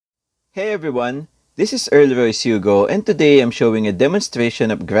Hey everyone, this is Earl Royce Hugo, and today I'm showing a demonstration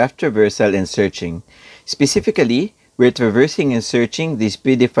of graph traversal and searching. Specifically, we're traversing and searching these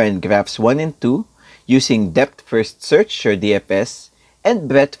predefined graphs 1 and 2 using depth first search or DFS and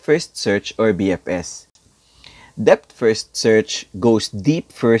breadth first search or BFS. Depth first search goes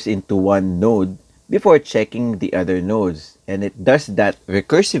deep first into one node before checking the other nodes, and it does that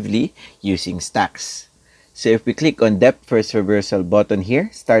recursively using stacks. So if we click on depth first traversal button here,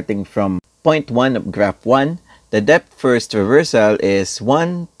 starting from point 1 of graph 1, the depth first traversal is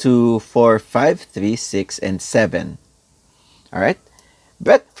 1, 2, 4, 5, 3, 6, and 7. Alright?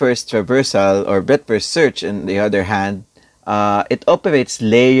 Breadth first traversal or breadth first search, on the other hand, it operates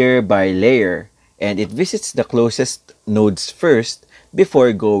layer by layer, and it visits the closest nodes first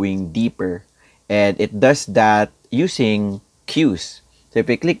before going deeper. And it does that using queues. So if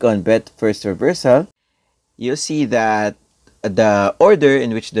we click on breadth first traversal, you'll see that the order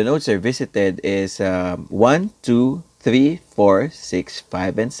in which the nodes are visited is 1, 2, 3, 4, 6,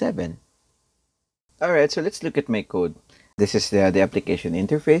 5, and 7. Alright, so let's look at my code. This is the application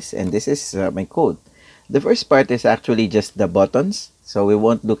interface, and this is my code. The first part is actually just the buttons, so we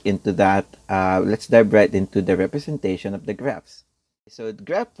won't look into that. Let's dive right into the representation of the graphs. So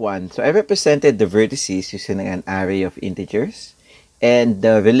graph 1, so I represented the vertices using an array of integers. And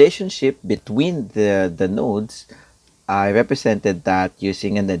the relationship between the nodes, I represented that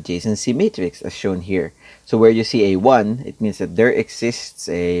using an adjacency matrix as shown here. So where you see a 1, it means that there exists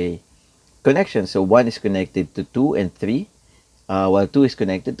a connection. So 1 is connected to 2 and 3, while 2 is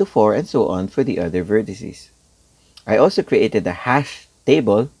connected to 4, and so on for the other vertices. I also created a hash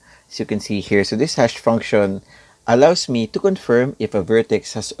table, as you can see here. So this hash function allows me to confirm if a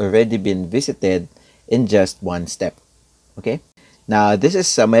vertex has already been visited in just one step. Okay? Now, this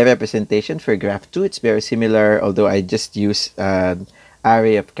is my representation for graph 2. It's very similar, although I just use an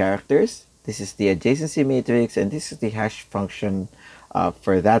array of characters. This is the adjacency matrix, and this is the hash function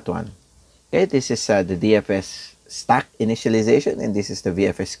for that one. Okay, this is the DFS stack initialization, and this is the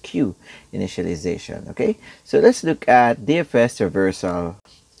VFS queue initialization. Okay, so let's look at DFS traversal.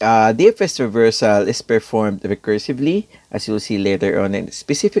 DFS traversal is performed recursively, as you'll see later on, and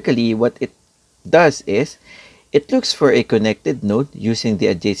specifically what it does is it looks for a connected node using the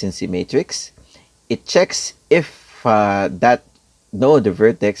adjacency matrix. It checks if that node, the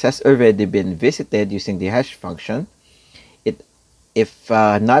vertex, has already been visited using the hash function. If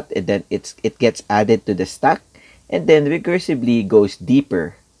not, then it gets added to the stack, and then recursively goes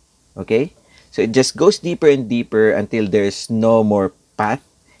deeper. Okay, so it just goes deeper and deeper until there's no more path,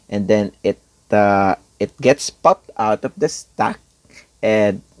 and then it gets popped out of the stack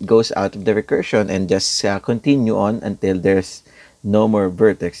and goes out of the recursion and just continue on until there's no more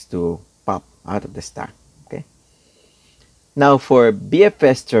vertex to pop out of the stack. Okay. Now for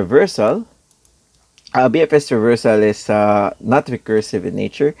BFS traversal, BFS traversal is not recursive in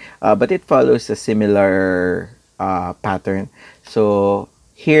nature, but it follows a similar pattern. So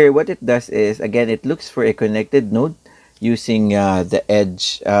here what it does is, again, it looks for a connected node using the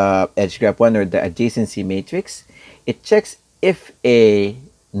edge graph 1 or the adjacency matrix. It checks if a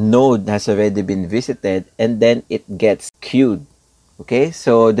node has already been visited, and then it gets queued. Okay,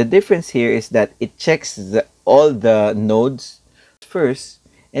 so the difference here is that it checks all the nodes first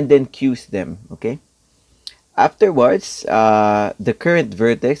and then queues them. Okay, afterwards, the current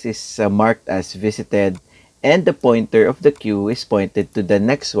vertex is marked as visited, and the pointer of the queue is pointed to the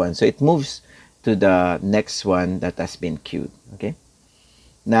next one, so it moves to the next one that has been queued. Okay.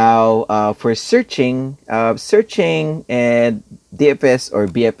 Now, for searching and DFS or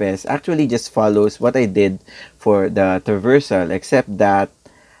BFS actually just follows what I did for the traversal, except that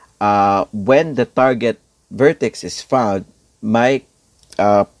when the target vertex is found, my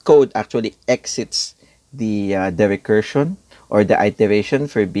code actually exits the recursion or the iteration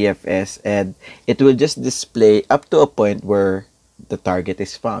for BFS, and it will just display up to a point where the target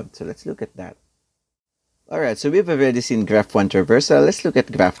is found. So let's look at that. Alright, so we've already seen graph 1 traversal. Let's look at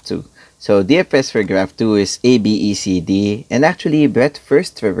graph 2. So DFS for graph 2 is ABECD, and actually breadth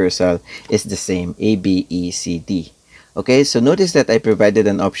first traversal is the same, ABECD. Okay, so notice that I provided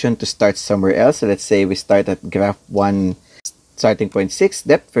an option to start somewhere else. So let's say we start at graph 1 starting point 6.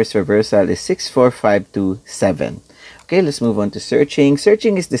 Depth first traversal is 6, 4, 5, 2, 7. Okay, let's move on to searching.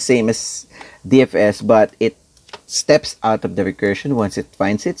 Searching is the same as DFS, but it steps out of the recursion once it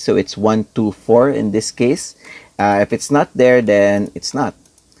finds it. So it's 1, 2, 4 in this case. If it's not there, then it's not.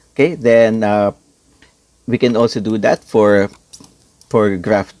 Okay, then we can also do that for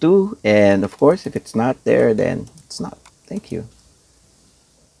graph 2. And of course, if it's not there, then it's not. Thank you.